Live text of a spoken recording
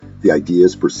The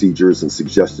ideas, procedures, and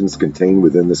suggestions contained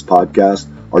within this podcast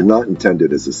are not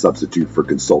intended as a substitute for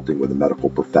consulting with a medical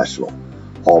professional.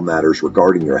 All matters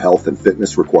regarding your health and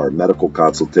fitness require medical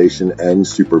consultation and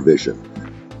supervision.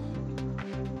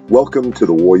 Welcome to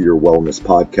the Warrior Wellness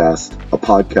Podcast, a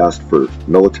podcast for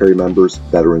military members,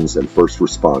 veterans, and first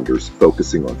responders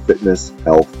focusing on fitness,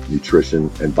 health, nutrition,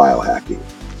 and biohacking.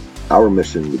 Our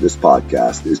mission with this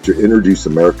podcast is to introduce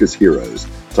America's heroes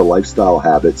to lifestyle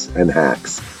habits and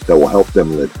hacks that will help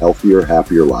them live healthier,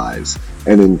 happier lives,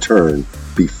 and in turn,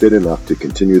 be fit enough to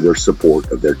continue their support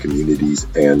of their communities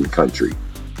and country.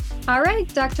 All right,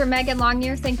 Dr. Megan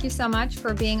Longyear, thank you so much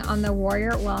for being on the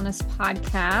Warrior Wellness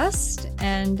Podcast.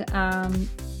 And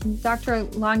Dr.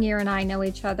 Longyear and I know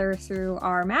each other through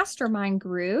our mastermind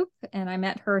group, and I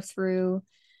met her through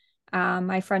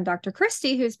my friend, Dr.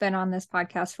 Christy, who's been on this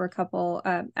podcast for a couple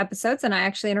episodes. And I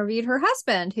actually interviewed her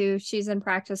husband, who she's in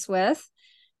practice with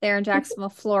there in Jacksonville,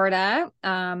 Florida,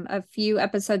 a few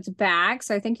episodes back.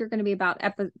 So I think you're going to be about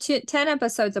 10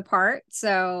 episodes apart.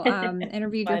 So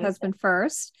interviewed your husband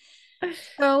first.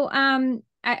 So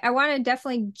I want to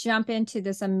definitely jump into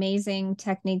this amazing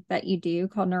technique that you do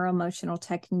called NeuroEmotional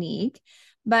technique.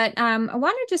 But I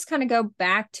want to just kind of go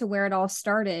back to where it all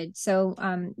started. So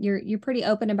you're pretty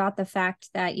open about the fact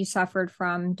that you suffered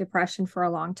from depression for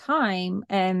a long time,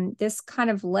 and this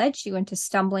kind of led you into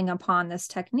stumbling upon this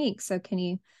technique. So can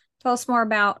you tell us more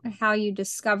about how you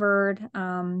discovered,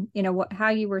 how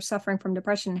you were suffering from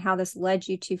depression and how this led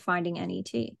you to finding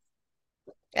NET?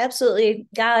 Absolutely.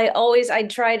 Yeah, I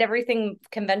tried everything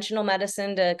conventional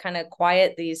medicine to kind of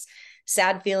quiet these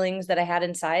sad feelings that I had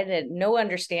inside. I had no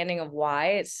understanding of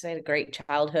why. I had a great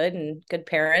childhood and good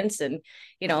parents, and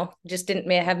just didn't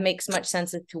make much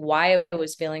sense as to why I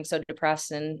was feeling so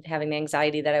depressed and having the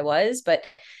anxiety that I was. But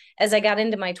as I got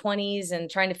into my 20s and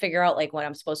trying to figure out like what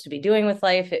I'm supposed to be doing with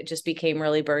life, it just became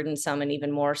really burdensome and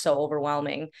even more so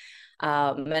overwhelming.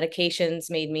 Medications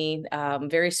made me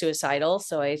very suicidal,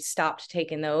 so I stopped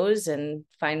taking those and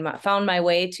found my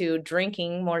way to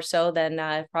drinking more so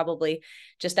than probably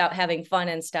just out having fun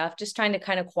and stuff, just trying to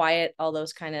kind of quiet all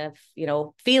those kind of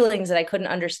feelings that I couldn't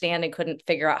understand and couldn't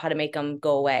figure out how to make them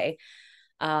go away.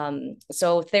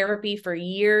 So therapy for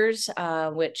years,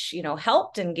 which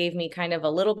helped and gave me kind of a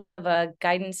little bit of a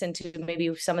guidance into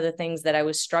maybe some of the things that I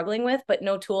was struggling with, but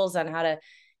no tools on how to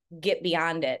get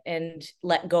beyond it and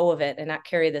let go of it and not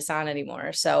carry this on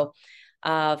anymore. So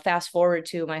fast forward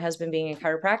to my husband being in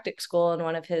chiropractic school, and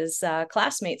one of his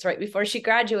classmates right before she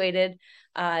graduated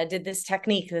did this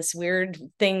technique, this weird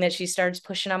thing that she starts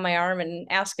pushing on my arm and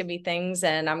asking me things,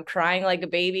 and I'm crying like a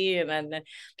baby and I'm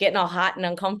getting all hot and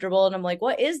uncomfortable, and I'm like,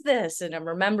 what is this? And I'm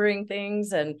remembering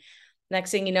things, and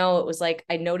next thing you know, it was like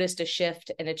I noticed a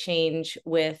shift and a change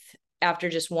after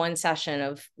just one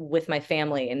session with my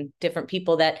family and different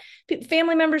people that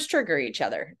family members trigger each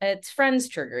other. It's friends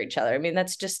trigger each other. I mean,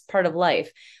 that's just part of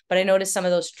life. But I noticed some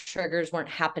of those triggers weren't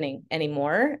happening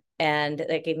anymore. And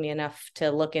that gave me enough to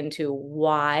look into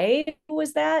why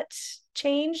was that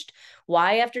changed?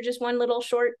 Why after just one little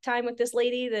short time with this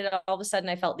lady that all of a sudden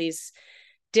I felt these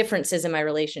differences in my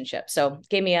relationship. So it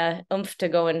gave me a oomph to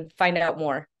go and find out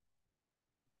more.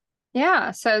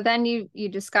 Yeah. So then you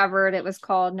discovered it was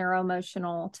called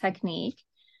NeuroEmotional technique.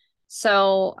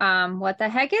 So what the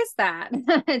heck is that?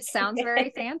 It sounds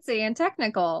very fancy and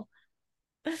technical.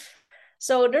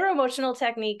 So NeuroEmotional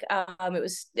technique, it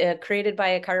was created by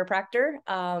a chiropractor,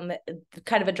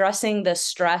 kind of addressing the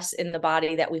stress in the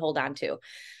body that we hold on to.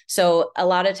 So a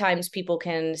lot of times people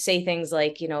can say things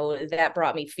like, that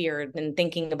brought me fear, and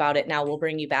thinking about it now will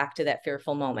bring you back to that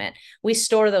fearful moment. We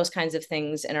store those kinds of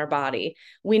things in our body.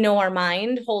 We know our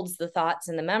mind holds the thoughts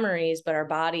and the memories, but our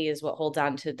body is what holds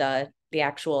on to the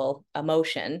actual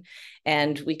emotion.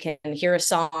 And we can hear a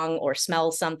song or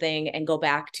smell something and go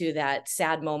back to that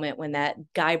sad moment when that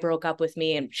guy broke up with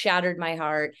me and shattered my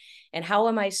heart. And how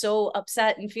am I so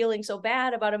upset and feeling so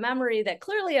bad about a memory that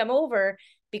clearly I'm over,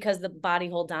 because the body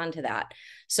holds on to that.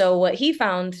 So what he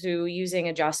found through using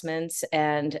adjustments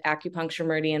and acupuncture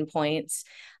meridian points,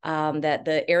 that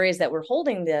the areas that were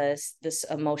holding this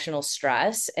emotional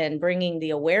stress and bringing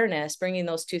the awareness, bringing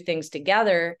those two things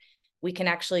together, we can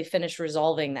actually finish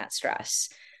resolving that stress.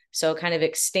 So kind of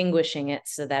extinguishing it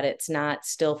so that it's not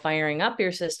still firing up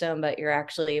your system, but you're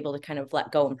actually able to kind of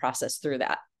let go and process through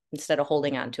that instead of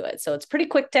holding on to it. So it's pretty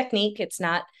quick technique. It's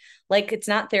not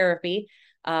therapy.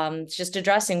 It's just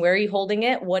addressing where are you holding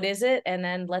it? What is it? And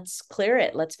then let's clear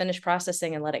it. Let's finish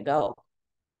processing and let it go.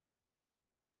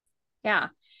 Yeah.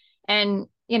 And,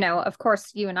 of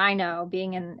course, you and I know,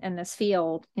 being in this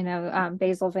field,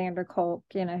 Basil van der Kolk,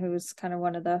 who's kind of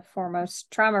one of the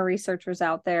foremost trauma researchers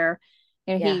out there,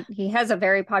 You know, Yeah. he has a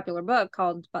very popular book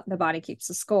called The Body Keeps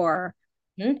the Score,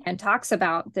 and talks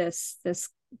about this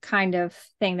kind of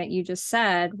thing that you just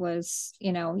said was,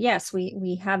 you know, yes,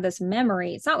 we have this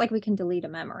memory. It's not like we can delete a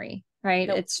memory, right?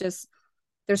 Nope. It's just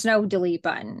there's no delete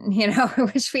button, you know. I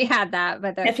wish we had that,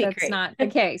 but That'd be that's great. not the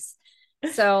case.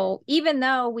 So even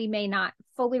though we may not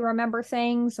fully remember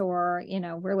things or, you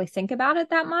know, really think about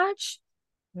it that much,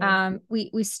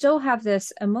 we still have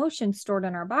this emotion stored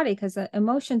in our body, because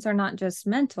emotions are not just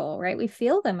mental, right? We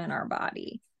feel them in our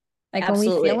body. Like when we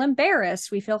feel Absolutely.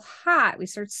 embarrassed, we feel hot, we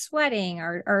start sweating,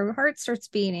 our heart starts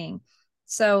beating.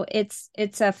 So it's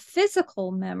a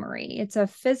physical memory. It's a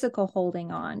physical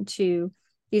holding on to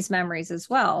these memories as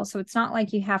well. So it's not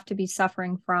like you have to be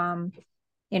suffering from,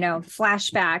 you know,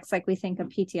 flashbacks, like we think of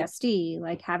PTSD,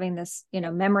 like having this, you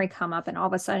know, memory come up and all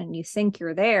of a sudden you think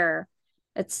you're there.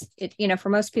 You know, for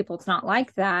most people, it's not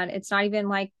like that. It's not even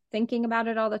like thinking about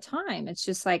it all the time. It's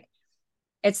just like,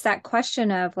 it's that question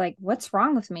of like, what's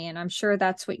wrong with me? And I'm sure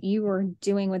that's what you were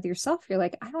doing with yourself. You're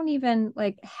like, I don't even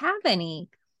like have any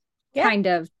Yeah. kind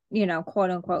of, you know, quote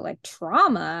unquote, like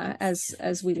trauma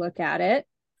as we look at it.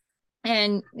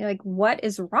 And like, what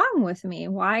is wrong with me?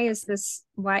 Why is this,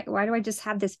 why do I just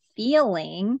have this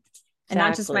feeling, and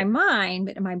not just my Exactly. mind,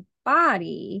 but in my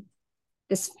body,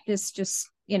 this just,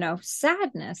 you know,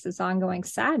 sadness, this ongoing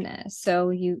sadness. So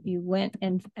you went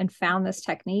and found this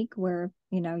technique where,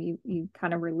 you know, you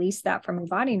kind of release that from your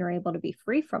body and you're able to be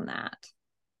free from that.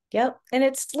 Yep. And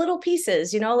it's little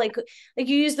pieces, you know, like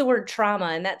you use the word trauma,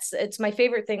 and it's my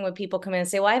favorite thing when people come in and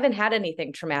say, well, I haven't had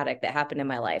anything traumatic that happened in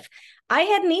my life. I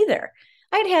hadn't either.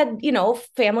 I'd had, you know,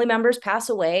 family members pass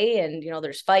away, and, you know,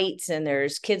 there's fights and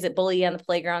there's kids that bully you on the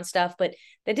playground stuff, but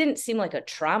that didn't seem like a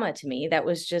trauma to me. That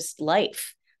was just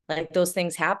life. Like those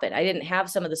things happen. I didn't have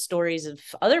some of the stories of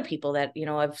other people that, you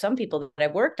know, of some people that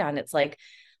I've worked on. It's like,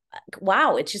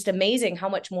 wow, it's just amazing how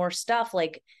much more stuff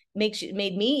like made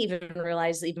me even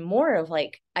realize even more of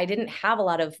like, I didn't have a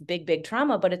lot of big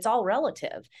trauma, but it's all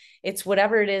relative. It's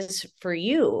whatever it is for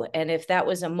you. And if that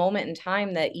was a moment in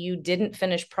time that you didn't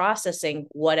finish processing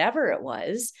whatever it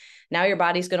was, now your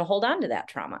body's going to hold on to that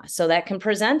trauma. So that can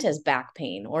present as back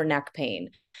pain or neck pain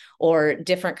or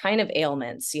different kind of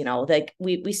ailments. You know, like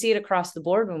we see it across the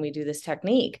board when we do this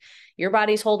technique. Your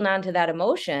body's holding on to that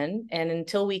emotion, and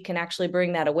until we can actually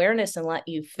bring that awareness and let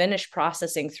you finish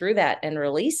processing through that and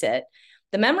release it,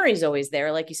 the memory is always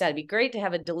there. Like you said, it'd be great to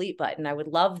have a delete button. I would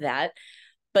love that.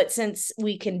 But since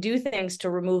we can do things to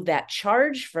remove that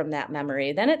charge from that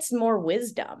memory, then it's more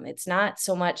wisdom. It's not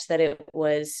so much that it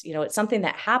was, you know, it's something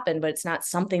that happened, but it's not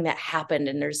something that happened.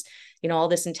 And there's, you know, all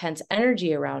this intense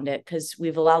energy around it because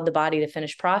we've allowed the body to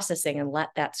finish processing and let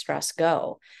that stress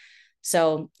go.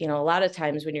 So, you know, a lot of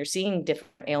times when you're seeing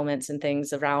different ailments and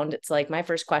things around, it's like my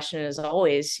first question is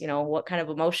always, you know, what kind of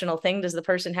emotional thing does the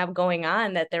person have going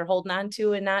on that they're holding on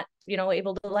to and not, you know,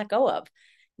 able to let go of?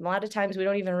 A lot of times we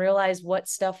don't even realize what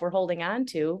stuff we're holding on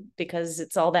to because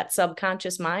it's all that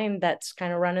subconscious mind that's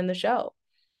kind of running the show.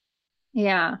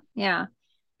 Yeah, yeah.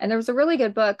 And there was a really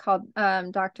good book called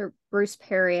Dr. Bruce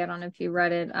Perry. I don't know if you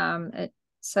read it.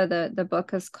 So the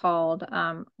book is called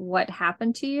What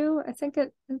Happened to You? I think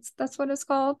that's what it's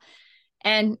called.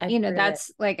 And, I've you know, heard of it.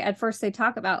 that's like at first they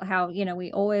talk about how, you know,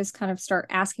 we always kind of start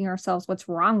asking ourselves, what's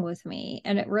wrong with me?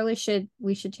 And we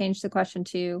should change the question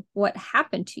to what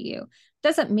happened to you?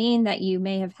 Doesn't mean that you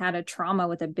may have had a trauma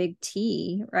with a big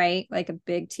T, right? Like a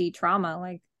big T trauma,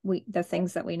 like the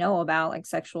things that we know about, like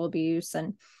sexual abuse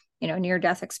and, you know,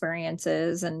 near-death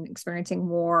experiences and experiencing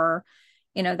war,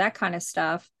 you know, that kind of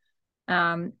stuff.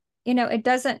 Um, you know, it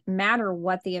doesn't matter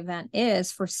what the event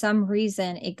is. For some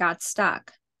reason, it got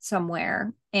stuck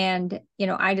somewhere. And, you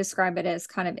know, I describe it as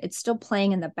kind of, it's still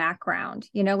playing in the background,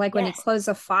 you know, like when you Yes. close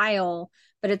a file,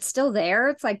 but it's still there.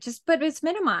 It's like but it's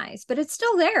minimized, but it's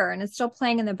still there and it's still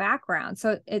playing in the background.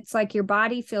 So it's like your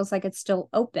body feels like it's still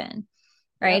open,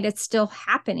 right? Yep. It's still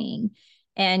happening.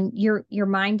 And your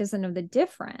mind doesn't know the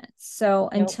difference. So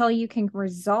Nope. until you can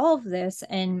resolve this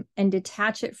and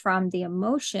detach it from the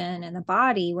emotion and the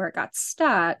body where it got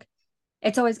stuck,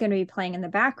 it's always going to be playing in the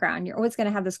background. You're always going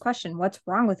to have this question, what's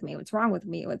wrong with me? What's wrong with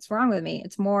me? What's wrong with me?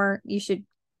 It's more, you should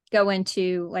go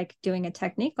into like doing a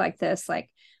technique like this, like,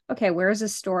 okay, where is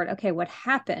this stored? Okay, what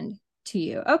happened to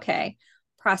you? Okay,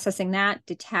 processing that,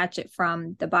 detach it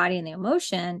from the body and the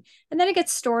emotion, and then it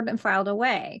gets stored and filed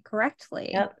away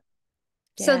correctly. Yep.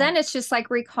 So Yeah. then it's just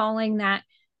like recalling that,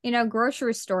 you know,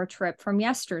 grocery store trip from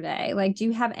yesterday. Like, do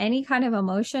you have any kind of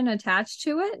emotion attached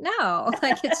to it? No,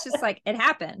 like it's just like it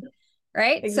happened.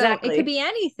 Right. So it could Exactly. be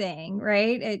anything,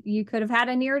 right? You could have had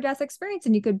a near death experience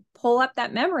and you could pull up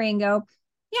that memory and go,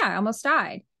 yeah, I almost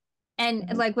died.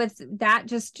 And like with that,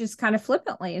 just kind of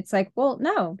flippantly, it's like, well,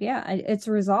 no, yeah, it's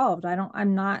resolved. I don't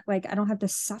have to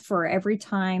suffer every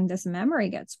time this memory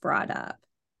gets brought up.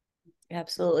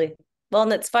 Absolutely. Well,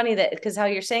 and it's funny that because how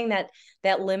you're saying that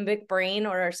limbic brain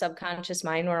or our subconscious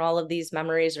mind where all of these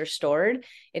memories are stored,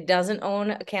 it doesn't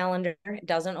own a calendar, it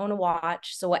doesn't own a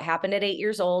watch. So what happened at 8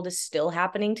 years old is still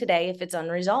happening today if it's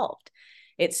unresolved.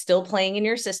 It's still playing in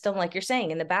your system, like you're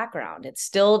saying, in the background. It's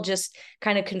still just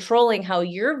kind of controlling how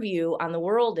your view on the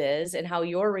world is and how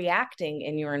you're reacting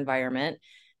in your environment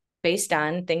based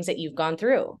on things that you've gone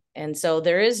through. And so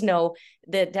there is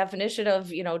the definition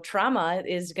of, trauma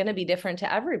is going to be different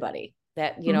to everybody.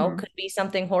 That, could be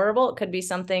something horrible. It could be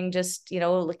something just,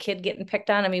 a kid getting picked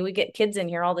on. I mean, we get kids in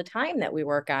here all the time that we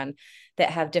work on that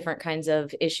have different kinds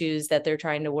of issues that they're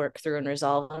trying to work through and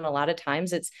resolve. And a lot of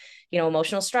times it's,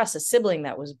 emotional stress, a sibling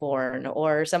that was born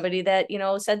or somebody that,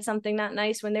 said something not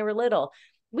nice when they were little.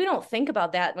 We don't think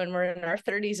about that when we're in our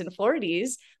 30s and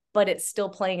 40s, but it's still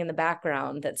playing in the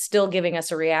background. That's still giving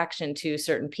us a reaction to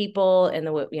certain people and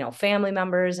the, family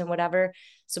members and whatever.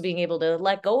 So being able to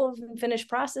let go of and finish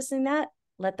processing that,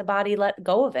 let the body let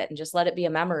go of it and just let it be a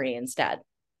memory instead.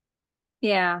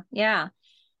 Yeah. Yeah.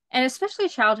 And especially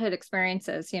childhood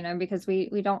experiences, because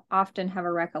we don't often have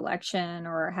a recollection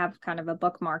or have kind of a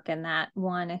bookmark in that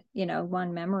one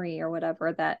memory or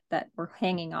whatever that we're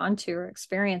hanging on to or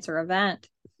experience or event.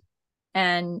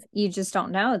 And you just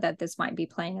don't know that this might be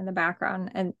playing in the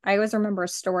background. And I always remember a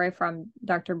story from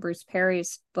Dr. Bruce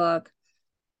Perry's book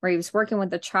where he was working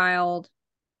with a child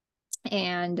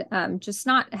and just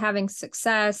not having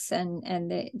success. And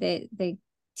the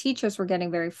teachers were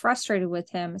getting very frustrated with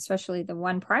him, especially the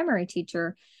one primary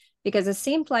teacher, because it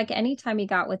seemed like anytime he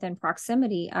got within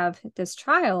proximity of this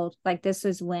child, like this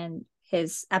is when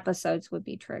his episodes would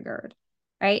be triggered.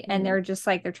 Right. And they're just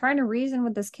like, they're trying to reason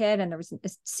with this kid. And there was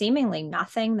seemingly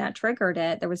nothing that triggered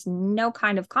it. There was no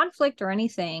kind of conflict or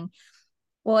anything.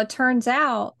 Well, it turns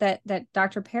out that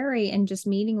Dr. Perry, in just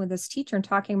meeting with this teacher and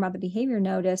talking about the behavior,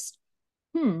 noticed,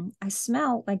 I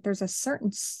smell like there's a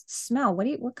certain smell.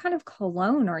 What kind of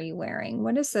cologne are you wearing?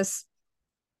 What is this?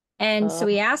 And so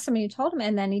he asked him and he told him,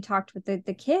 and then he talked with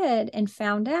the kid and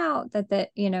found out that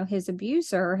his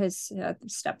abuser, his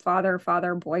stepfather,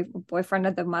 father, boyfriend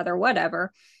of the mother,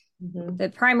 whatever,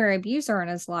 the primary abuser in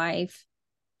his life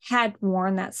had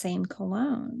worn that same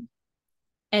cologne.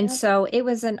 And so it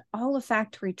was an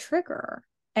olfactory trigger.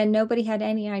 And nobody had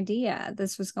any idea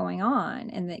this was going on.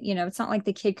 And that, it's not like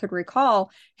the kid could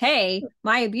recall, hey,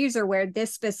 my abuser wear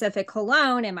this specific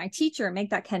cologne and my teacher make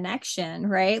that connection,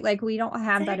 right? Like we don't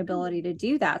have that ability to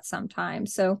do that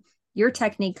sometimes. So your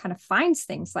technique kind of finds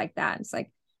things like that. It's like,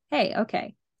 hey,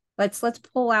 okay, let's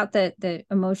pull out the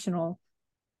emotional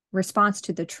response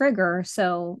to the trigger.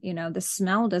 So, the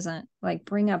smell doesn't like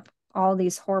bring up all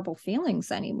these horrible feelings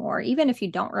anymore, even if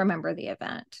you don't remember the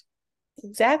event.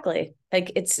 Exactly.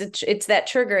 Like it's that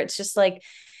trigger. It's just like,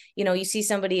 you see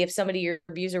somebody, if your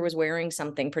abuser was wearing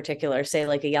something particular, say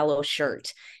like a yellow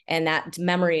shirt, and that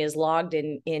memory is logged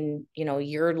in,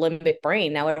 your limbic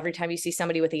brain. Now, every time you see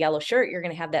somebody with a yellow shirt, you're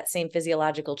going to have that same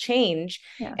physiological change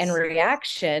and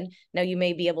reaction. Now you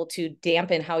may be able to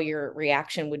dampen how your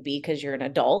reaction would be because you're an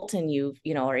adult and you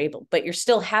are able, but you're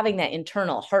still having that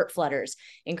internal heart flutters,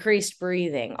 increased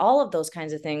breathing, all of those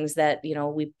kinds of things that,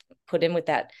 we put in with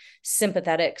that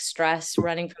sympathetic stress,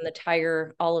 running from the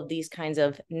tire, all of these kinds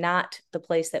of not the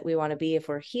place that we want to be if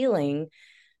we're healing.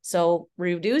 So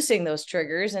reducing those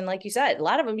triggers. And like you said, a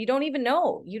lot of them, you don't even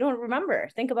know, you don't remember.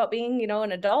 Think about being,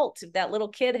 an adult. If that little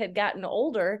kid had gotten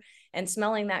older and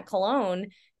smelling that cologne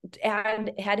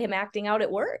and had him acting out at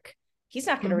work, he's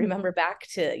not going to remember back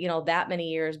to, that many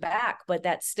years back, but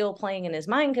that's still playing in his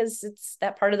mind because it's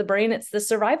that part of the brain. It's the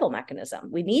survival mechanism.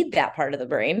 We need that part of the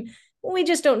brain. We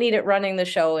just don't need it running the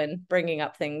show and bringing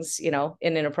up things, in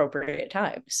inappropriate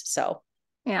times. So,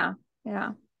 yeah.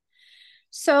 Yeah.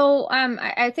 So,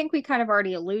 I think we kind of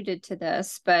already alluded to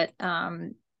this, but,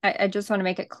 I just want to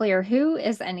make it clear, who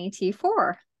is NET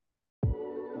for?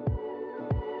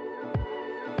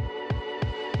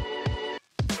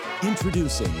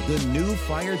 Introducing the new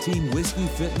Fire Team Whiskey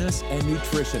Fitness and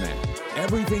Nutrition app.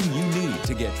 Everything you need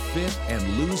to get fit and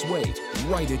lose weight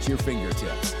right at your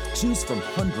fingertips. Choose from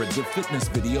hundreds of fitness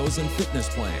videos and fitness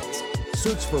plans.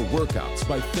 Search for workouts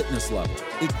by fitness level,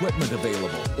 equipment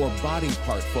available, or body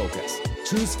part focus.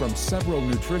 Choose from several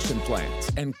nutrition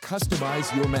plans and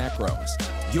customize your macros.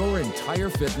 Your entire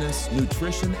fitness,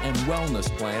 nutrition, and wellness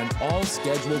plan all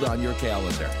scheduled on your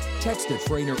calendar. Text a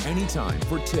trainer anytime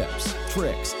for tips,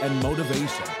 tricks, and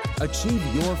motivation. Achieve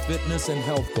your fitness and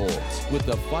health goals with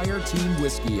the Fire Team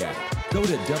Whiskey app. Go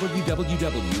to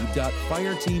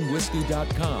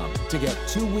www.fireteamwhiskey.com to get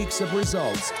 2 weeks of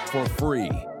results for free.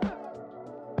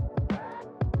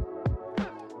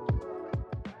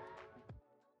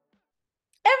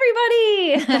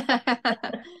 Everybody.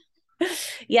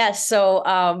 Yes.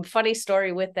 So, funny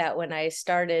story with that. When I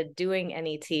started doing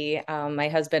NET, my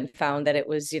husband found that it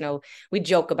was, we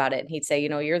joke about it, and he'd say,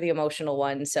 you're the emotional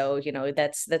one. So,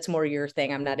 that's more your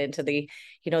thing. I'm not into the,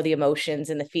 the emotions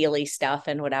and the feely stuff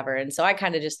and whatever. And so I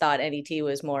kind of just thought NET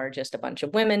was more just a bunch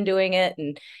of women doing it.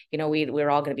 And, we were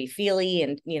all going to be feely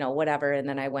and, whatever. And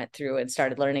then I went through and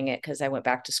started learning it because I went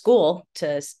back to school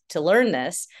to learn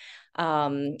this.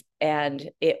 And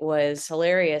it was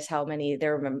hilarious how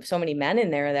there were so many men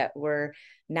in there that were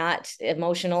not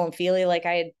emotional and feely like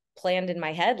I had planned in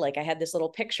my head. Like I had this little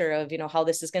picture of, how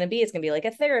this is going to be. It's going to be like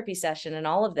a therapy session and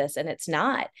all of this. And it's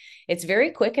not. It's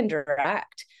very quick and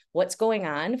direct. What's going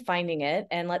on, finding it,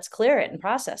 and let's clear it and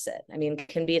process it. I mean, it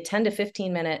can be a 10 to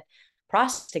 15 minute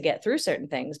process to get through certain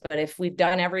things. But if we've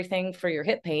done everything for your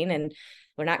hip pain and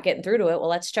we're not getting through to it, well,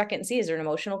 let's check it and see, is there an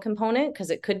emotional component?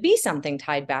 Because it could be something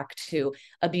tied back to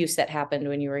abuse that happened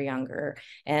when you were younger.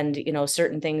 And,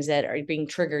 certain things that are being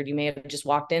triggered, you may have just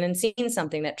walked in and seen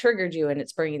something that triggered you and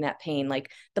it's bringing that pain. Like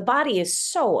the body is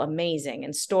so amazing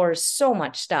and stores so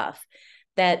much stuff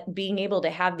that being able to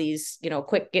have these,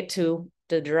 quick get to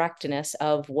the directness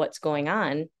of what's going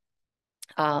on,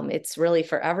 it's really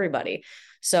for everybody.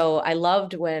 So I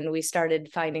loved when we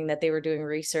started finding that they were doing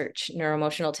research,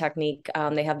 NeuroEmotional technique.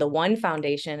 They have the One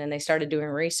Foundation and they started doing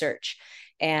research.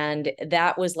 And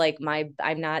that was like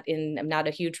I'm not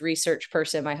a huge research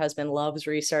person. My husband loves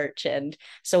research. And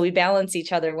so we balance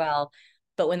each other well.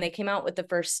 But when they came out with the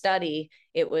first study,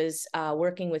 it was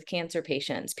working with cancer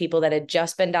patients, people that had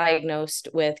just been diagnosed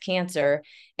with cancer,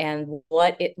 and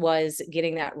what it was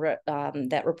getting that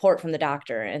report from the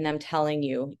doctor and them telling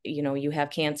you, you have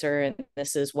cancer and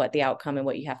this is what the outcome and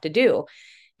what you have to do.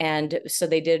 And so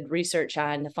they did research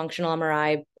on the functional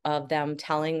MRI of them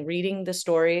reading the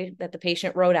story that the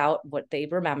patient wrote out, what they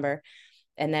remember,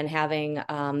 and then having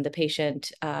the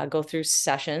patient go through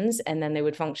sessions, and then they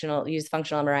would use the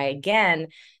functional MRI again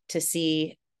to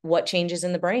see what changes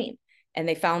in the brain. And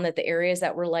they found that the areas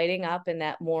that were lighting up in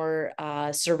that more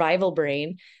survival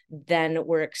brain then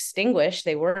were extinguished.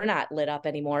 They were not lit up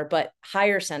anymore, but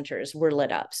higher centers were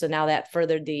lit up. So now that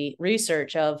furthered the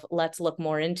research of let's look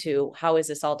more into how is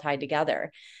this all tied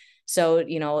together. So,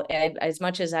 as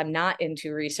much as I'm not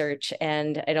into research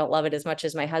and I don't love it as much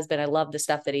as my husband, I love the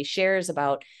stuff that he shares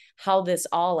about how this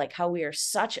all, like how we are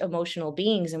such emotional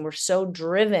beings and we're so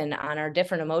driven on our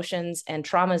different emotions and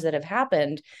traumas that have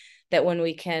happened, that when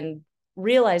we can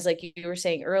realize, like you were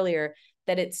saying earlier,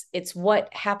 that it's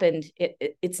what happened.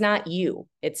 It's not you.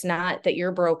 It's not that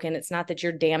you're broken. It's not that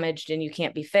you're damaged and you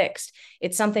can't be fixed.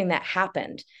 It's something that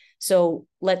happened. So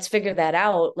let's figure that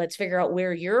out. Let's figure out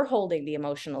where you're holding the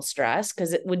emotional stress,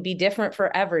 because it would be different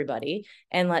for everybody.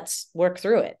 And let's work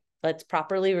through it. Let's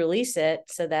properly release it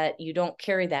so that you don't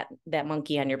carry that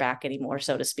monkey on your back anymore,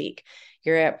 so to speak.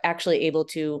 You're actually able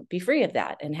to be free of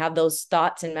that and have those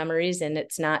thoughts and memories. And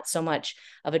it's not so much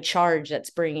of a charge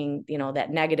that's bringing, that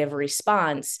negative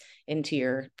response into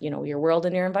your world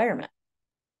and your environment.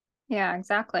 Yeah,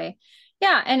 exactly.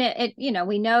 Yeah. And it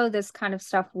we know this kind of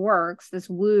stuff works, this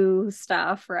woo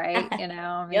stuff, right? I mean,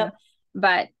 Yep.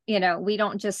 but, we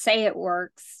don't just say it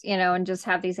works, and just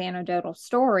have these anecdotal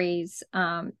stories.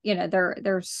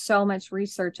 There's so much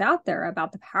research out there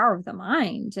about the power of the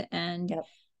mind and Yep.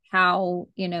 how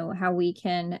we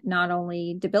can not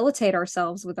only debilitate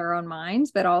ourselves with our own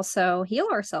minds, but also heal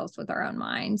ourselves with our own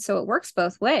minds. So it works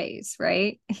both ways,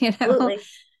 right? Absolutely.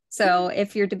 So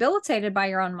if you're debilitated by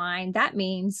your own mind, that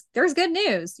means there's good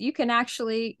news. You can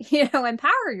actually,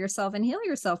 empower yourself and heal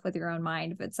yourself with your own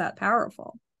mind if it's that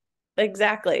powerful.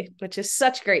 Exactly, which is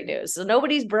such great news. So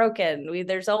nobody's broken.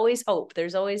 There's always hope.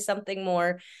 There's always something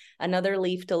more, another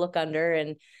leaf to look under.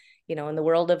 And, in the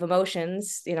world of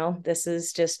emotions, this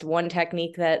is just one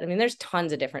technique there's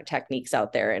tons of different techniques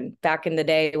out there. And back in the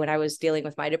day when I was dealing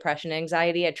with my depression and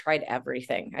anxiety, I tried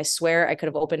everything. I swear I could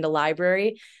have opened a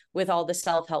library with all the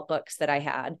self-help books that I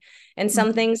had. And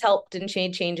some things helped and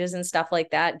changes and stuff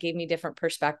like that, gave me different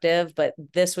perspective. But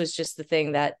this was just the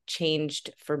thing that changed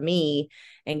for me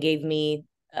and gave me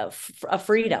a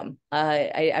freedom.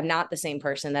 I'm not the same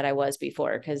person that I was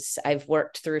before, because I've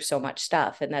worked through so much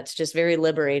stuff, and that's just very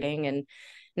liberating. And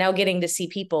now getting to see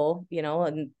people,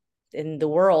 and in the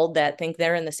world that think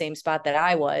they're in the same spot that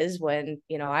I was when,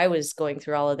 I was going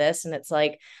through all of this. And it's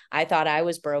like, I thought I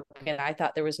was broken. I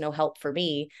thought there was no help for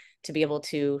me to be able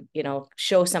to,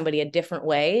 show somebody a different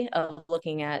way of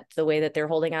looking at the way that they're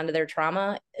holding on to their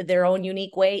trauma, their own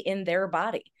unique way in their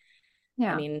body.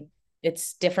 Yeah. I mean,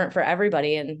 it's different for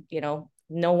everybody. And,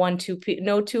 no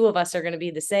two of us are going to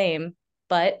be the same,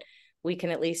 but we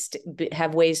can at least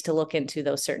have ways to look into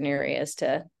those certain areas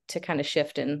to kind of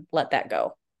shift and let that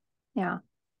go. Yeah.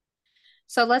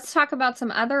 So let's talk about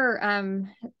some other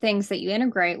things that you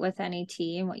integrate with NET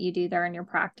and what you do there in your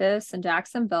practice in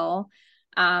Jacksonville.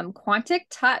 Quantic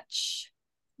touch.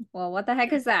 Well, what the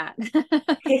heck is that?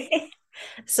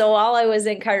 So while I was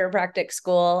in chiropractic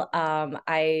school,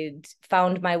 I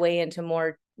found my way into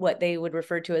more what they would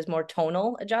refer to as more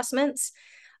tonal adjustments.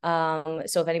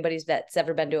 So if anybody's that's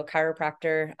ever been to a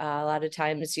chiropractor, a lot of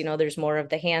times, there's more of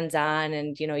the hands-on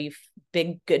and, you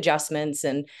big adjustments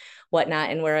and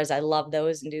whatnot. And whereas I love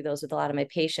those and do those with a lot of my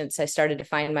patients, I started to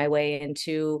find my way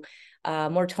into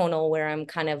more tonal, where I'm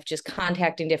kind of just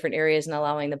contacting different areas and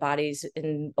allowing the body's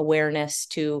in awareness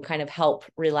to kind of help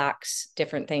relax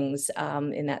different things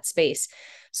in that space.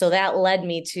 So that led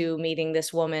me to meeting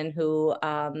this woman who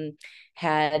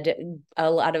had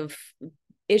a lot of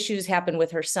issues happen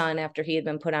with her son after he had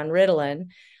been put on Ritalin.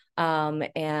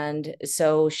 And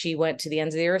so she went to the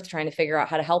ends of the earth trying to figure out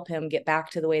how to help him get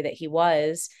back to the way that he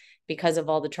was because of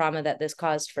all the trauma that this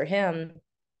caused for him.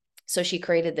 So she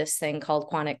created this thing called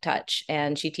Quantic Touch,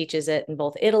 and she teaches it in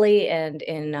both Italy and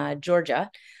in Georgia,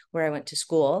 where I went to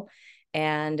school.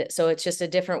 And so it's just a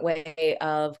different way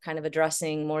of kind of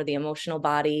addressing more the emotional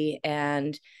body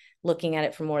and looking at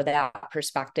it from more of that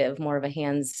perspective, more of a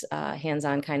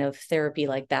hands-on kind of therapy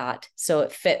like that. So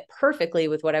it fit perfectly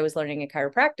with what I was learning in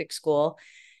chiropractic school.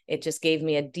 It just gave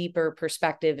me a deeper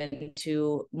perspective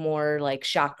into more like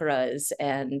chakras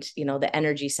and, the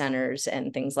energy centers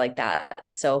and things like that.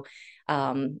 So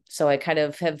I kind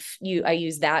of I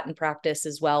use that in practice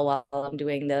as well while I'm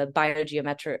doing the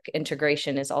biogeometric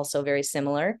integration is also very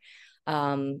similar.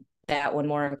 That one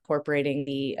more incorporating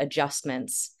the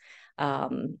adjustments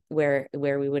where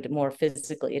we would more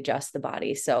physically adjust the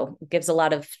body. So it gives a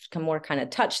lot of more kind of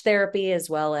touch therapy as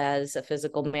well as a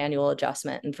physical manual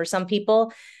adjustment. And for some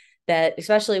people that,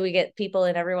 especially we get people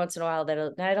in every once in a while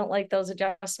that I don't like those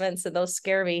adjustments and those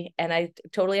scare me. And I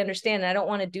totally understand. I don't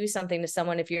want to do something to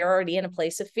someone if you're already in a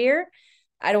place of fear.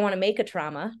 I don't want to make a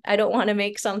trauma. I don't want to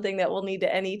make something that will need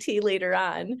to NET later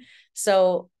on.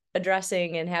 So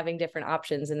addressing and having different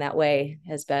options in that way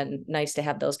has been nice to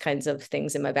have those kinds of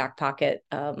things in my back pocket,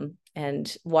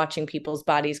 and watching people's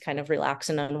bodies kind of relax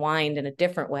and unwind in a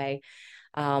different way,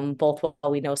 both while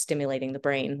we know stimulating the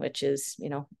brain, which is,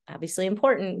 obviously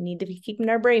important. We need to be keeping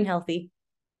our brain healthy.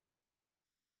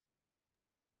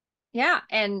 Yeah.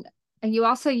 And you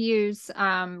also use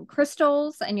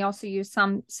crystals, and you also use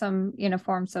some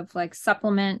forms of like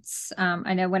supplements.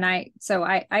 I know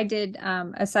I did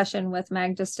a session with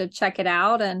Meg just to check it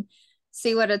out and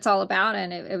see what it's all about,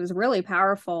 and it was really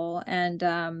powerful. And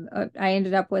I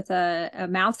ended up with a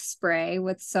mouth spray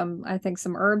with some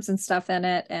herbs and stuff in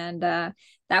it, and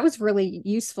that was really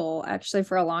useful actually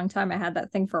for a long time. I had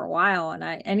that thing for a while, and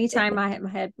anytime I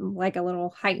had like a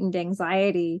little heightened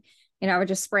anxiety, I would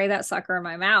just spray that sucker in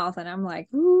my mouth, and I'm like,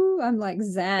 ooh, I'm like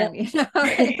zen. Yep.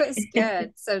 It was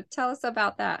good. So tell us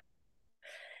about that.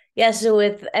 Yeah, so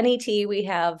with NET, we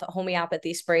have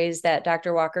homeopathy sprays that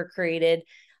Dr. Walker created.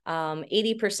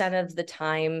 80% of the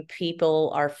time,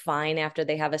 people are fine after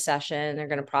they have a session. They're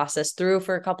going to process through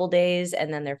for a couple days,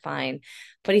 and then they're fine.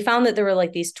 But he found that there were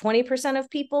like these 20% of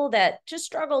people that just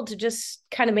struggled to just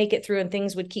kind of make it through, and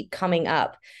things would keep coming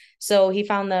up. So he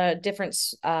found the different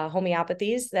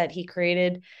homeopathies that he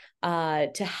created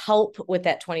to help with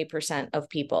that 20% of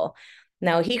people.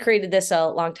 Now, he created this a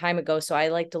long time ago, so I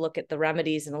like to look at the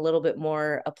remedies and a little bit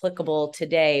more applicable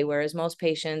today, whereas most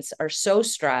patients are so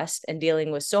stressed and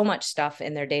dealing with so much stuff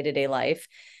in their day-to-day life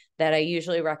that I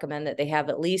usually recommend that they have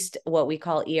at least what we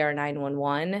call ER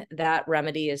 911. That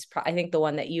remedy is, I think, the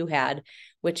one that you had,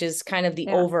 which is kind of the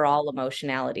overall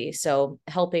emotionality. So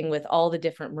helping with all the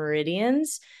different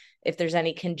meridians, if there's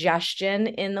any congestion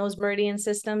in those meridian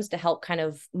systems, to help kind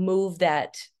of move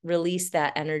that, release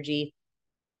that energy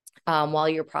while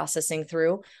you're processing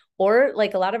through. Or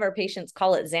like a lot of our patients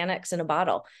call it Xanax in a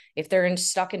bottle. If they're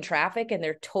stuck in traffic and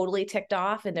they're totally ticked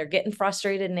off and they're getting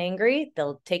frustrated and angry,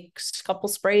 they'll take a couple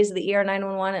sprays of the ER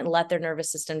 911 and let their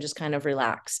nervous system just kind of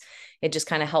relax. It just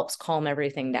kind of helps calm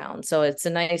everything down. So it's a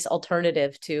nice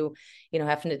alternative to,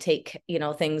 having to take,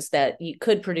 things that you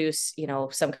could produce,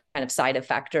 some kind of side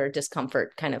effect or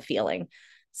discomfort kind of feeling.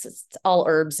 it's all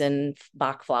herbs and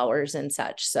Bach flowers and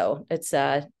such. So it's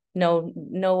no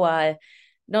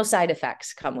side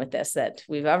effects come with this that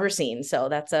we've ever seen. So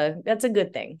that's a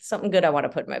good thing. Something good I want to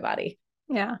put in my body.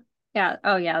 Yeah. Yeah.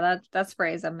 Oh yeah. That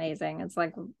spray is amazing. It's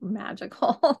like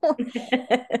magical.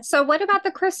 So what about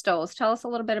the crystals? Tell us a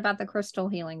little bit about the crystal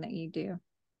healing that you do.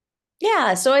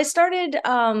 Yeah. So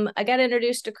I got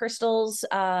introduced to crystals,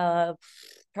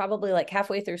 probably like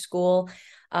halfway through school.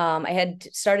 I had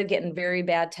started getting very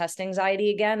bad test anxiety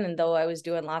again. And though I was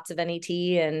doing lots of NET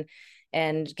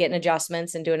and getting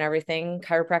adjustments and doing everything,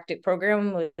 chiropractic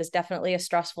program was definitely a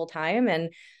stressful time. And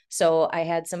so I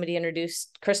had somebody introduce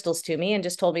crystals to me and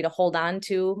just told me to hold on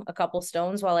to a couple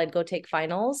stones while I'd go take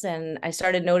finals. And I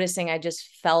started noticing I just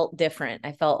felt different.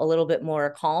 I felt a little bit more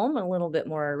calm, a little bit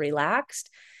more relaxed.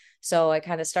 So I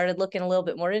kind of started looking a little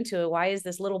bit more into it. Why is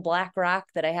this little black rock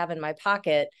that I have in my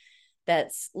pocket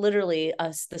that's literally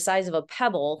the size of a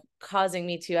pebble causing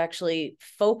me to actually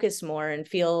focus more and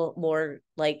feel more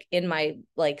like in my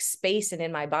like space and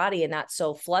in my body and not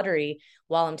so fluttery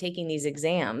while I'm taking these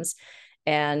exams?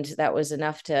 And that was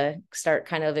enough to start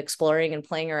kind of exploring and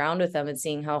playing around with them and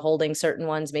seeing how holding certain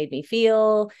ones made me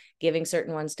feel, giving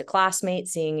certain ones to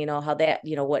classmates, seeing, how that,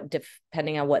 what,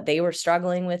 depending on what they were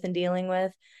struggling with and dealing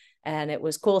with. And it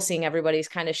was cool seeing everybody's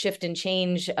kind of shift and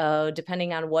change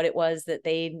depending on what it was that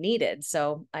they needed.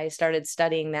 So I started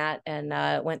studying that and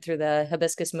went through the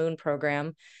Hibiscus Moon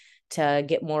program to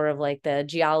get more of like the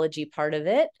geology part of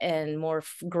it and more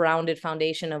grounded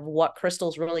foundation of what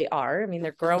crystals really are. I mean,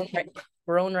 they're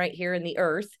grown right here in the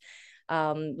earth.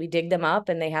 We dig them up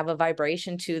and they have a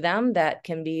vibration to them that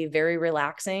can be very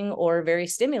relaxing or very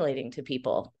stimulating to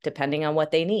people, depending on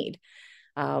what they need.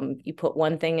 You put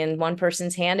one thing in one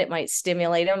person's hand, it might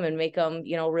stimulate them and make them,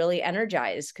 really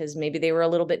energized because maybe they were a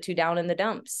little bit too down in the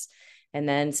dumps. And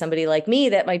then somebody like me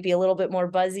that might be a little bit more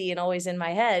buzzy and always in my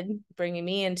head, bringing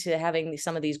me into having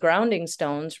some of these grounding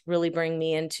stones really bring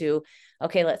me into,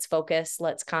 okay, let's focus,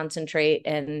 let's concentrate.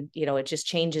 And, it just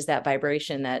changes that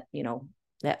vibration that,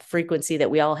 that frequency that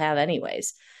we all have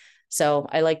anyways. So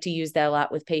I like to use that a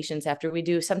lot with patients after we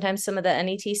do. Sometimes some of the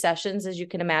NET sessions, as you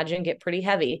can imagine, get pretty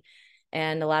heavy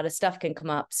and a lot of stuff can come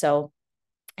up. So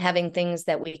having things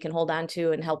that we can hold on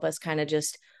to and help us kind of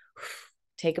just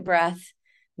take a breath,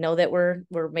 know that we're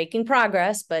making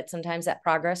progress, but sometimes that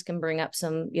progress can bring up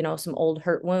some, some old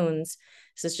hurt wounds.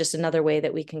 This is just another way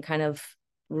that we can kind of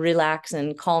relax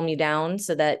and calm you down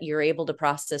so that you're able to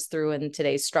process through in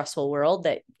today's stressful world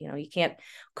that, you can't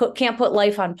put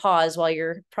life on pause while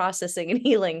you're processing and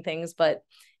healing things, but,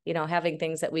 having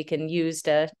things that we can use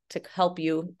to help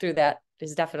you through that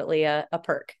is definitely a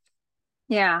perk.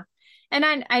 Yeah. And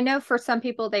I know for some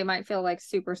people, they might feel like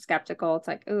super skeptical. It's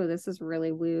like, oh, this is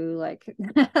really woo. Like,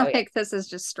 like this is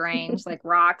just strange. Like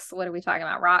rocks. What are we talking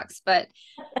about? Rocks. But,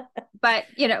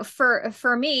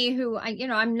 for me who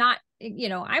I'm not,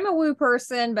 I'm a woo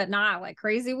person, but not like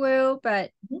crazy woo.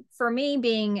 But for me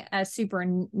being a super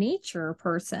nature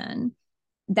person,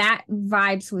 that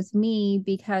vibes with me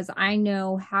because I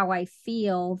know how I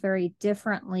feel very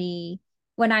differently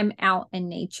when I'm out in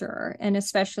nature and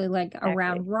especially like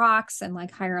around rocks and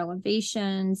like higher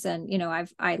elevations. And,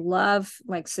 I love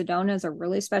like Sedona is a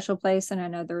really special place. And I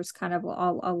know there's kind of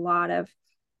a lot of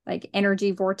like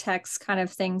energy vortex kind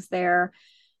of things there.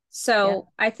 So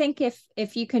I think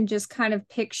if you can just kind of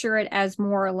picture it as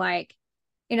more like,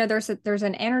 there's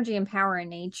an energy and power in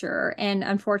nature. And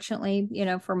unfortunately,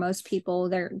 for most people,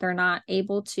 they're not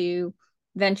able to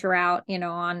venture out,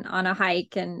 on a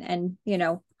hike and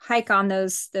hike on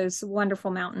those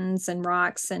wonderful mountains and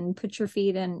rocks and put your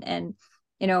feet in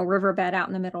a riverbed out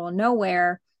in the middle of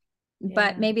nowhere.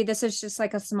 But maybe this is just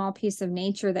like a small piece of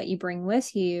nature that you bring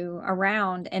with you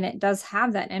around, and it does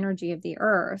have that energy of the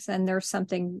earth. And there's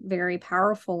something very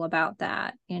powerful about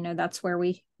that. That's where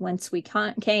once we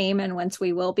came and once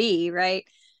we will be, right?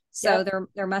 So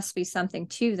there must be something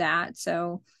to that.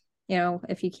 So,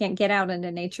 if you can't get out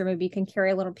into nature, maybe you can carry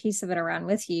a little piece of it around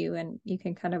with you and you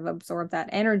can kind of absorb that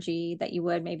energy that you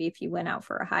would maybe if you went out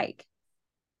for a hike.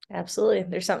 Absolutely.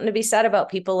 There's something to be said about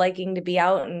people liking to be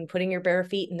out and putting your bare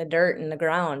feet in the dirt and the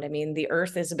ground. I mean, the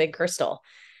earth is a big crystal.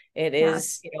 It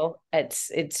is,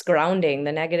 it's grounding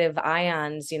the negative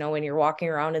ions, when you're walking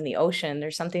around in the ocean.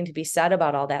 There's something to be said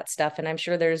about all that stuff. And I'm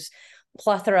sure there's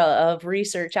plethora of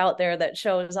research out there that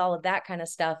shows all of that kind of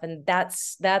stuff. And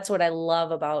that's what I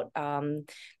love about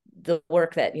the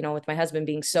work that, with my husband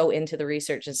being so into the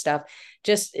research and stuff,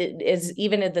 just is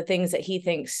even the things that he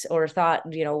thinks or thought,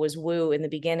 was woo in the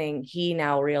beginning, he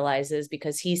now realizes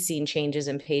because he's seen changes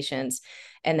in patients.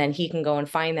 And then he can go and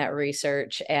find that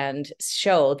research and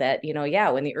show that,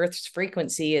 when the Earth's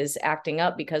frequency is acting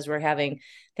up because we're having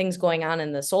things going on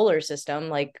in the solar system,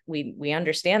 like we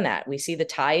understand that. We see the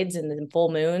tides and the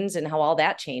full moons and how all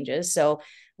that changes. So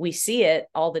we see it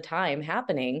all the time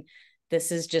happening.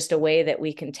 This is just a way that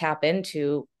we can tap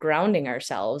into grounding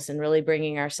ourselves and really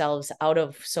bringing ourselves out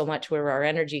of so much where our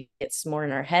energy gets more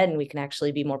in our head and we can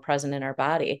actually be more present in our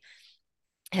body.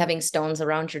 Having stones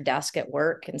around your desk at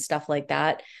work and stuff like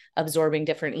that, absorbing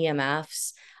different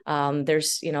EMFs.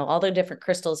 There's, all the different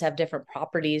crystals have different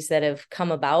properties that have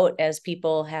come about as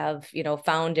people have,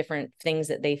 found different things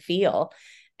that they feel.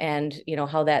 And,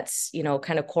 how that's,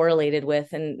 kind of correlated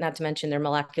with, and not to mention their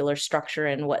molecular structure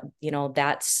and what,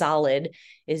 that solid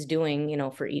is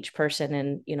doing, for each person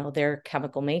and, their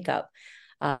chemical makeup.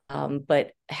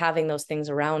 But having those things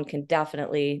around can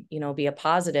definitely, be a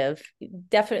positive.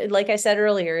 Definitely, like I said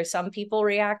earlier, some people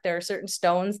react. There are certain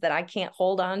stones that I can't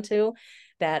hold on to,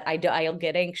 that I'll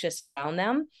get anxious around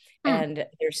them. And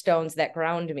there's stones that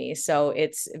ground me. So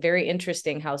it's very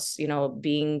interesting how,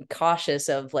 being cautious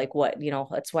of like what,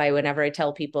 that's why whenever I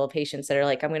tell people, patients that are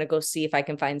like, I'm going to go see if I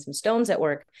can find some stones at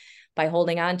work, by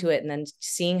holding on to it and then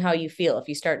seeing how you feel. If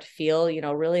you start to feel,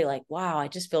 really like, wow, I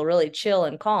just feel really chill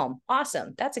and calm.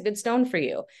 Awesome. That's a good stone for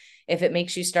you. If it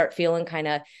makes you start feeling kind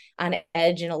of on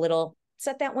edge and a little,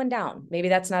 set that one down. Maybe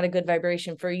that's not a good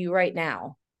vibration for you right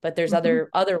now, but there's other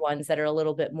ones that are a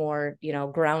little bit more,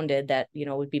 grounded that,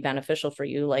 would be beneficial for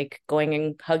you, like going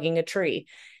and hugging a tree,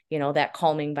 that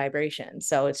calming vibration.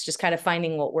 So it's just kind of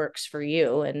finding what works for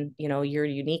you and, your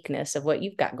uniqueness of what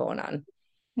you've got going on.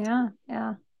 Yeah.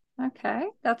 Yeah. Okay.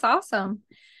 That's awesome.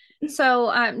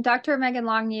 So Dr. Megan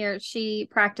Longyear, she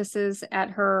practices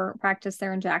at her practice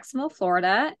there in Jacksonville,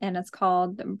 Florida, and it's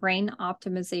called the Brain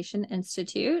Optimization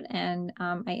Institute. And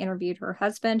I interviewed her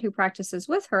husband who practices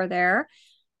with her there.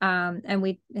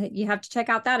 And you have to check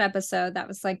out that episode. That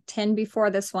was like 10 before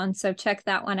this one. So check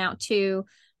that one out too.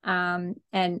 And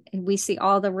we see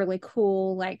all the really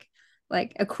cool, like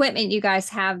equipment you guys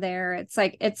have there. It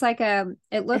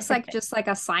looks like just like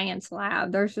a science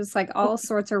lab. There's just like all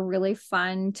sorts of really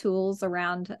fun tools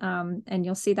around. And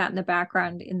you'll see that in the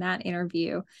background in that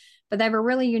interview, but they have a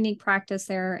really unique practice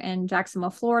there in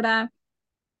Jacksonville, Florida.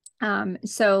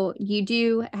 So you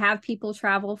do have people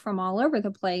travel from all over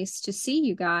the place to see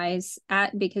you guys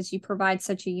because you provide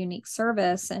such a unique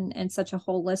service and such a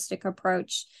holistic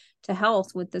approach to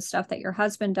health with the stuff that your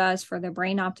husband does for the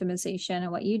brain optimization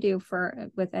and what you do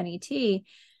with NET.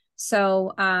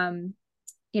 So, I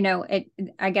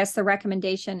guess the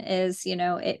recommendation is,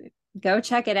 go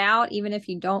check it out. Even if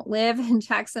you don't live in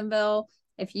Jacksonville,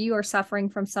 if you are suffering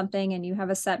from something and you have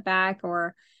a setback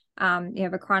or you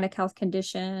have a chronic health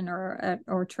condition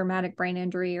or traumatic brain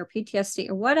injury or PTSD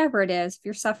or whatever it is, if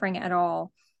you're suffering at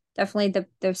all, definitely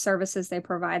the services they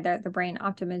provide there at the Brain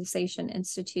Optimization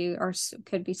Institute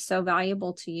could be so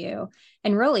valuable to you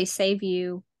and really save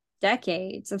you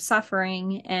decades of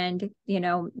suffering and,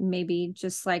 maybe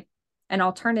just like an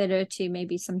alternative to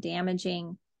maybe some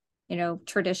damaging,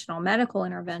 traditional medical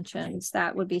interventions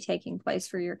that would be taking place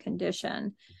for your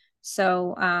condition.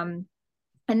 So,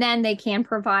 and then they can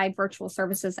provide virtual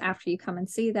services after you come and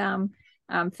see them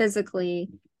physically.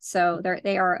 So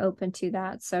they are open to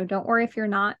that. So don't worry if you're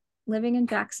not living in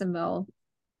Jacksonville.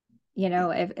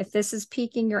 If this is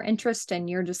piquing your interest and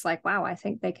you're just like, wow, I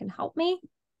think they can help me,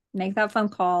 make that phone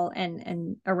call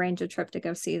and arrange a trip to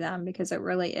go see them, because it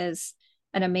really is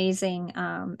an amazing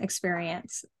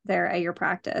experience there at your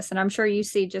practice. And I'm sure you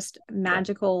see just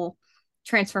magical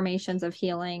transformations of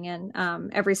healing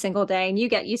and every single day, and you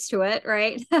get used to it,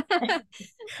 right?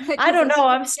 I don't know.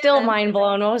 I'm still mind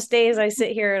blown. Most days I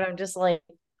sit here and I'm just like,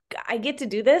 I get to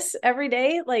do this every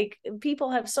day. Like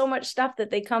people have so much stuff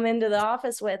that they come into the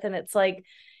office with, and it's like,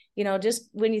 just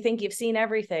when you think you've seen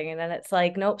everything, and then it's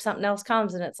like, nope, something else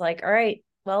comes, and it's like, all right,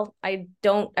 well, I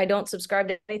don't subscribe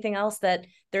to anything else. That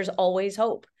there's always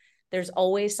hope. There's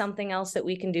always something else that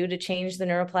we can do to change the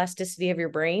neuroplasticity of your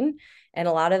brain. And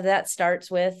a lot of that starts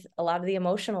with a lot of the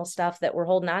emotional stuff that we're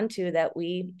holding on to, that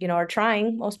we, are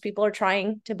trying. Most people are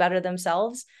trying to better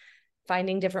themselves,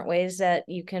 finding different ways that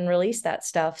you can release that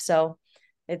stuff. So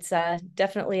it's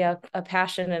definitely a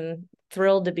passion, and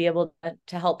thrilled to be able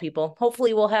to help people.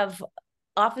 Hopefully we'll have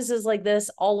offices like this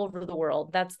all over the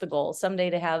world. That's the goal someday,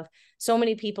 to have so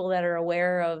many people that are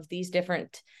aware of these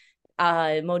different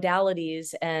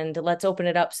modalities, and let's open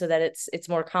it up so that it's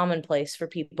more commonplace for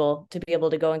people to be able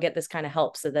to go and get this kind of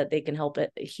help so that they can help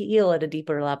it heal at a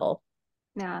deeper level.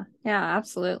 Yeah,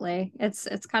 absolutely. It's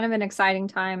kind of an exciting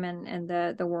time in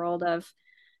the world of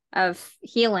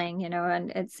healing,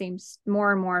 and it seems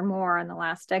more and more and more in the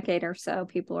last decade or so,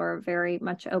 people are very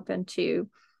much open to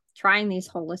trying these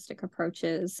holistic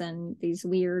approaches and these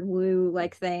weird woo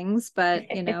like things. But,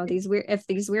 if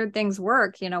these weird things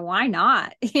work, why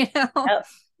not? Yep.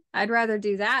 I'd rather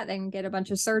do that than get a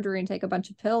bunch of surgery and take a bunch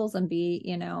of pills and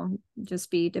be,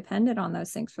 just be dependent on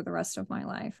those things for the rest of my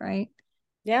life. Right.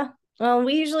 Yeah. Well,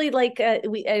 we usually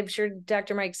I'm sure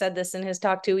Dr. Mike said this in his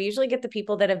talk too. We usually get the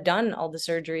people that have done all the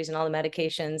surgeries and all the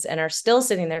medications and are still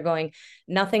sitting there going,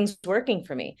 nothing's working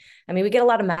for me. I mean, we get a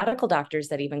lot of medical doctors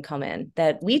that even come in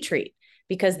that we treat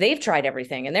because they've tried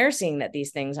everything and they're seeing that these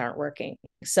things aren't working.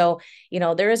 So,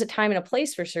 there is a time and a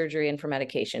place for surgery and for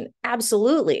medication.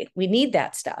 Absolutely. We need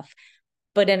that stuff,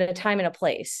 but in a time and a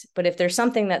place. But if there's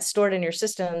something that's stored in your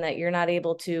system that you're not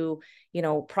able to,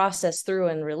 process through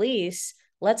and release,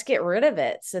 let's get rid of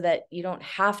it so that you don't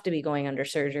have to be going under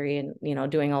surgery and,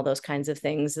 doing all those kinds of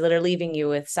things that are leaving you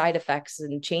with side effects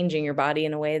and changing your body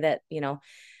in a way that,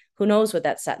 who knows what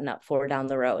that's setting up for down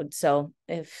the road. So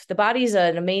if the body's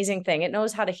an amazing thing, it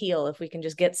knows how to heal. If we can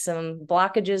just get some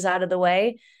blockages out of the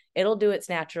way, it'll do its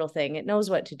natural thing. It knows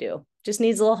what to do. Just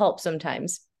needs a little help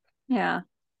sometimes. Yeah.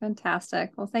 Fantastic.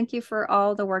 Well, thank you for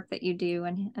all the work that you do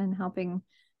and helping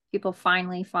people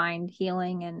finally find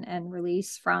healing and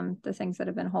release from the things that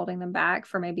have been holding them back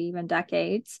for maybe even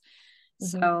decades.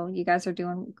 So you guys are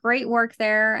doing great work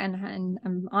there, and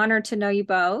I'm honored to know you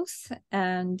both.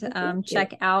 And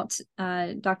check out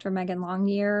Dr. Megan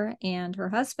Longyear and her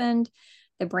husband,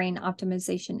 the Brain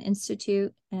Optimization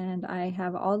Institute. And I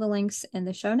have all the links in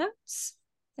the show notes.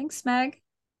 Thanks, Meg.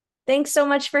 Thanks so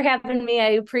much for having me.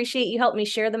 I appreciate you help me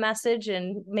share the message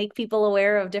and make people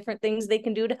aware of different things they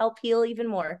can do to help heal even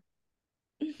more.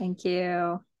 Thank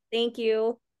you. Thank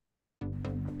you.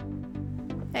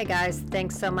 Hey guys,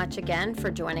 thanks so much again for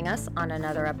joining us on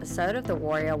another episode of the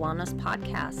Warrior Wellness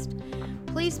Podcast.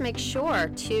 Please make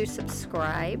sure to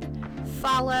subscribe,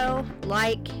 follow,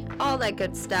 like, all that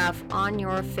good stuff on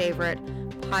your favorite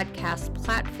podcast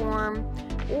platform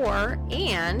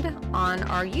and on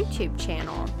our YouTube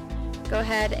channel. Go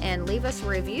ahead and leave us a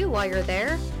review while you're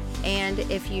there. And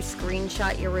if you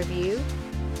screenshot your review,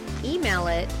 email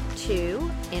it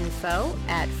to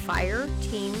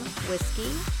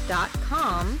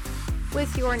info@fireteamwhiskey.com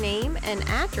with your name and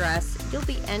address. You'll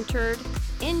be entered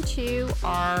into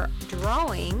our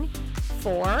drawing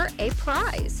for a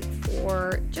prize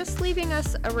for just leaving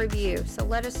us a review. So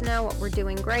let us know what we're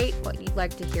doing great, what you'd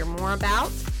like to hear more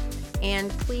about, and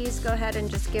please go ahead and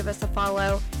just give us a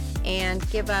follow and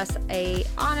give us a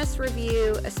honest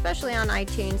review, especially on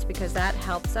iTunes, because that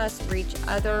helps us reach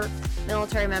other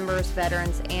military members,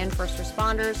 veterans, and first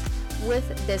responders with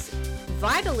this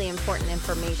vitally important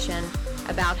information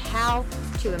about how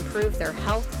to improve their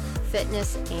health,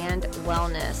 fitness, and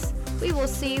wellness. We will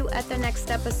see you at the next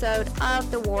episode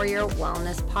of the Warrior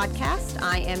Wellness Podcast.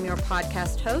 I am your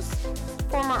podcast host,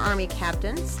 former Army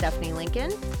Captain Stephanie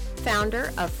Lincoln,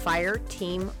 founder of Fire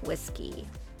Team Whiskey.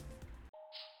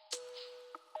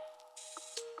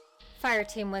 Fire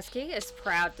Team Whiskey is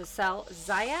proud to sell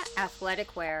Zaya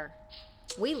athletic wear.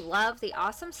 We love the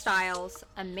awesome styles,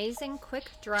 amazing quick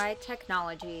dry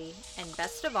technology, and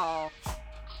best of all,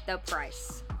 the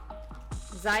price.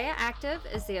 Zaya Active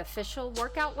is the official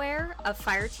workout wear of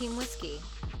Fire Team Whiskey.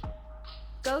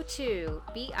 Go to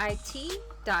bit.ly/Zaya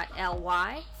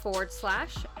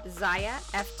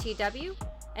FTW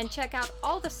and check out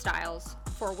all the styles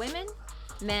for women,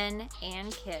 men,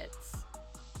 and kids.